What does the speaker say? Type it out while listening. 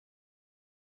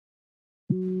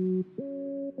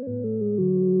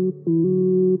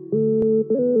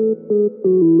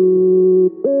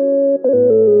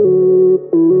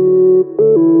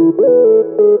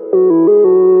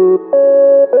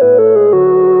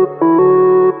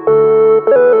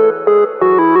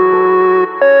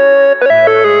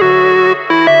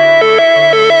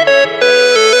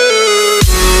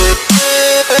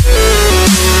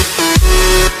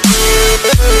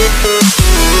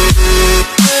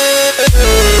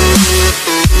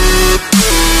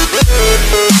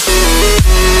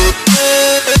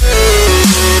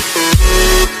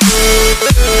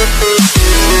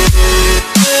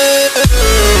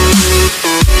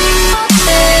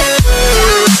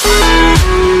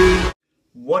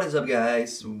What is up,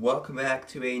 guys? Welcome back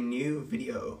to a new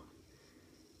video.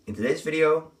 In today's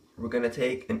video, we're going to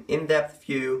take an in-depth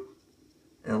view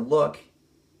and look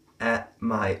at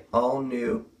my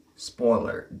all-new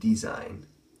spoiler design.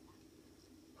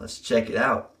 Let's check it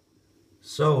out.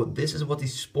 So this is what the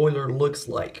spoiler looks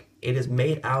like. It is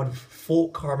made out of full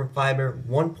carbon fiber,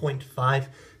 1.5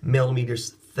 millimeters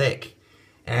thick,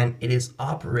 and it is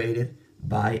operated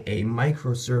by a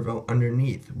micro servo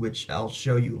underneath, which I'll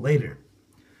show you later.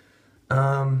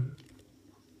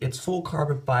 It's full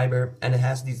carbon fiber, and it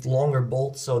has these longer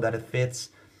bolts so that it fits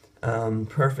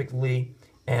perfectly,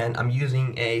 and I'm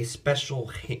using a special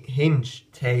hinge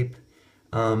tape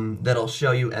that I'll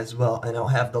show you as well, and I'll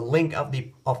have the link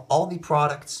of all the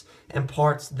products and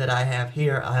parts that I have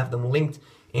here. I'll have them linked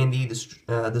in the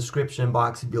description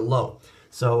box below,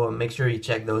 so make sure you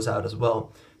check those out as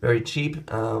well. Very cheap,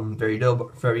 very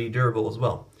durable as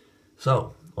well.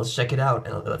 So let's check it out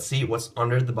and let's see what's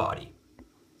under the body.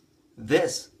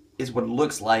 This is what it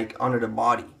looks like under the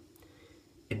body.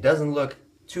 It doesn't look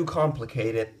too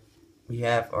complicated. We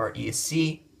have our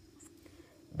ESC,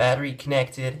 battery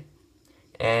connected,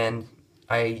 and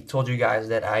I told you guys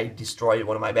that I destroyed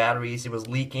one of my batteries. It was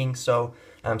leaking, so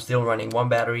I'm still running one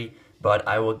battery, but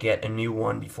I will get a new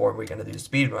one before we're gonna do the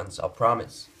speed runs, I'll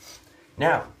promise.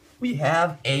 Now, we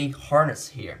have a harness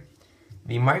here.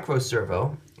 The micro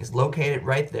servo is located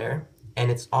right there, and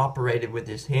it's operated with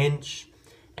this hinge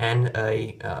and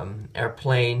a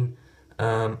airplane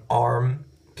arm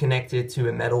connected to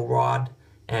a metal rod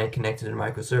and connected to the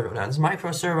micro servo. Now this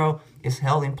micro servo is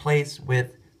held in place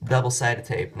with double-sided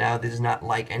tape. Now this is not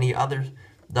like any other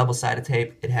double-sided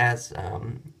tape. It has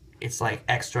it's like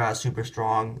extra super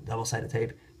strong double-sided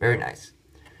tape. Very nice.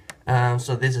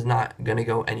 So this is not gonna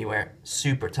go anywhere.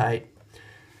 Super tight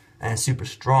and super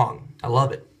strong. I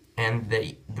love it. And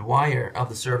the wire of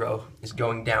the servo is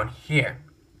going down here.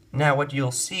 Now what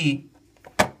you'll see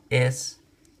is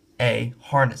a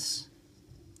harness.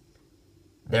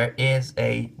 There is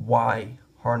a Y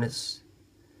harness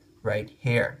right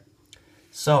here.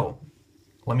 So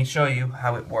let me show you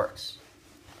how it works.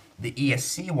 The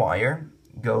ESC wire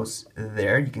goes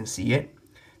there, you can see it.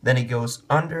 Then it goes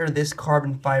under this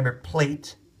carbon fiber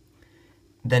plate.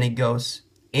 Then it goes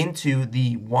into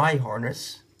the Y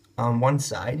harness on one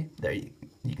side. There you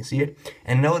can see it.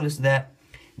 And notice that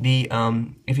the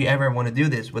if you ever want to do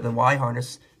this with a Y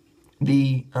harness,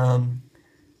 the how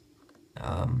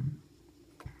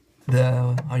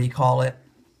do you call it?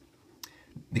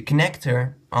 The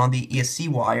connector on the ESC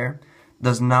wire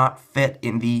does not fit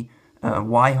in the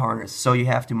Y harness, so you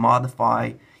have to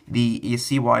modify the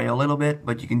ESC wire a little bit,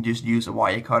 but you can just use a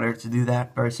wire cutter to do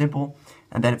that. Very simple,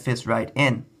 and then it fits right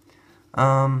in.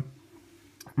 Now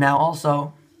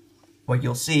also, what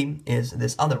you'll see is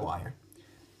this other wire.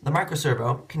 The micro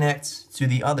servo connects to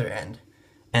the other end,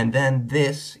 and then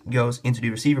this goes into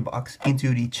the receiver box,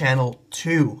 into the channel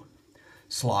 2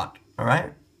 slot,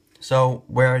 alright? So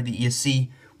where the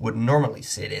ESC would normally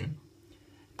sit in.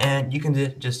 And you can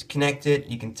just connect it,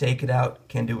 you can take it out,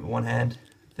 can't do it with one hand,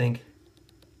 I think.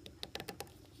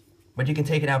 But you can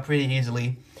take it out pretty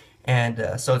easily,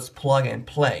 and so it's plug and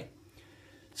play.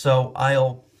 So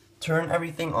I'll turn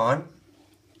everything on,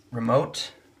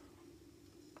 remote,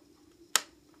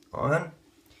 on,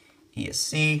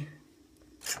 ESC,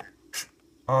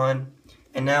 on,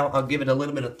 and now I'll give it a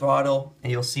little bit of throttle, and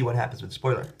you'll see what happens with the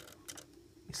spoiler.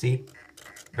 You see?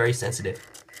 Very sensitive.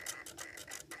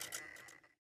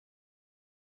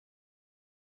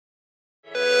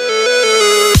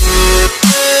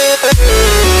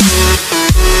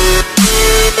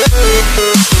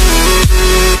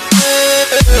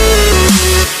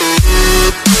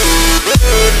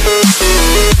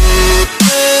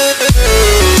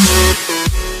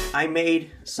 I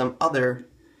made some other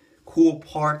cool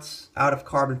parts out of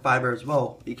carbon fiber as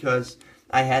well, because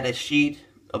I had a sheet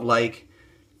of like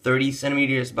 30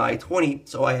 centimeters by 20,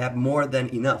 so I have more than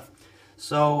enough.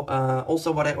 So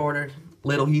also what I ordered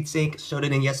little heatsink, showed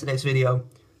it in yesterday's video.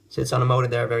 Sits on a motor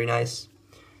there, very nice.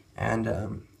 And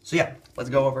so yeah, let's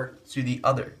go over to the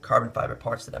other carbon fiber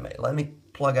parts that I made. Let me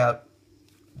plug out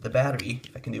the battery,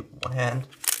 if I can do one hand,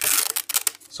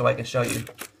 so I can show you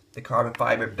the carbon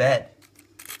fiber bed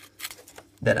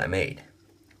that I made.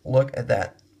 Look at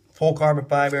that. Full carbon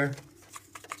fiber.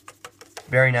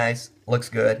 Very nice. Looks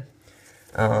good.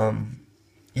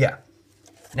 Yeah.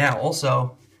 Now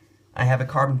also, I have a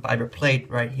carbon fiber plate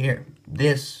right here.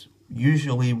 This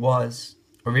usually was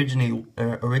originally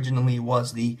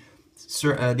was the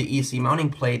EC mounting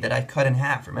plate that I cut in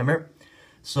half, remember?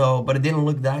 So, but it didn't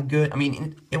look that good. I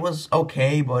mean, it was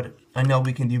okay, but I know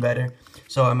we can do better.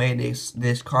 So I made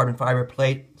this carbon fiber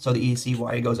plate, so the EC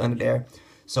wire goes under there,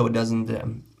 so it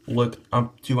doesn't look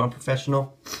too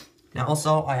unprofessional. Now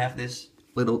also, I have this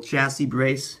little chassis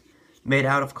brace made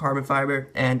out of carbon fiber,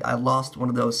 and I lost one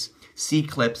of those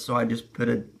C-clips, so I just put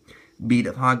a bead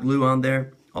of hot glue on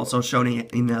there, also shown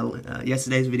in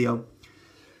yesterday's video.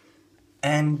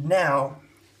 And now,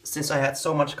 since I had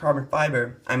so much carbon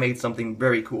fiber, I made something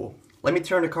very cool. Let me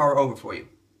turn the car over for you.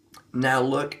 Now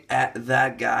look at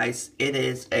that, guys. It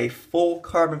is a full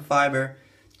carbon fiber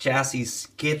chassis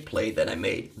skid plate that I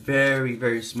made. Very,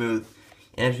 very smooth.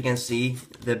 And as you can see,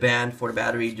 the band for the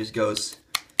battery just goes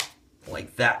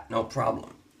like that, no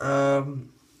problem.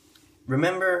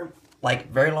 Remember,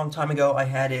 like very long time ago, I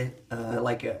had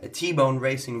like a T-bone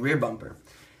racing rear bumper,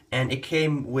 and it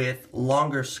came with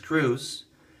longer screws,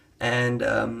 and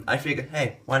I figured,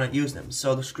 hey, why not use them?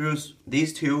 So the screws,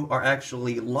 these two are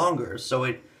actually longer, so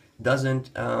it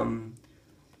doesn't,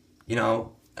 you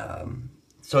know,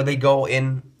 so they go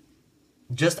in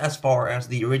just as far as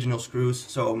the original screws,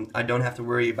 so I don't have to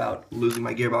worry about losing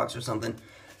my gearbox or something.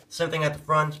 Same thing at the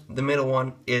front. The middle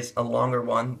one is a longer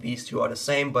one. These two are the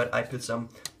same, but I put some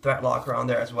thread locker on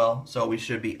there as well, so we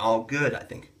should be all good, I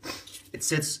think. It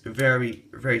sits very,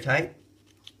 very tight,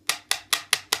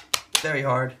 very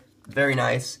hard, very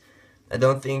nice. I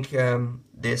don't think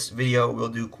this video will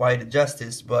do quite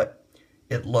justice, but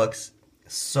it looks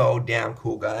so damn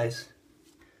cool, guys.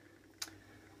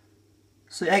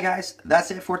 So yeah, guys, that's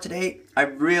it for today. I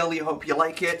really hope you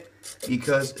like it,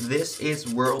 because this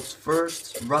is world's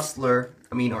first Rustler,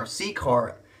 RC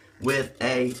car with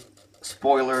a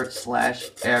spoiler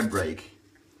slash air brake.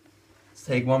 Let's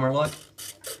take one more look.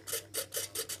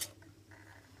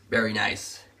 Very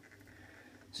nice.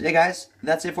 So yeah, guys,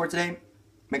 that's it for today.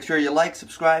 Make sure you like,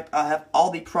 subscribe. I'll have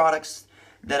all the products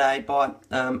that I bought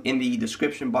in the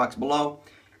description box below,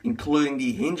 including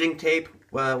the hinging tape,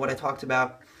 what I talked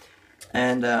about.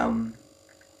 And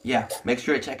yeah, make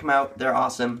sure to check them out. They're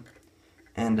awesome.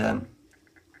 And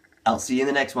I'll see you in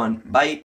the next one. Bye.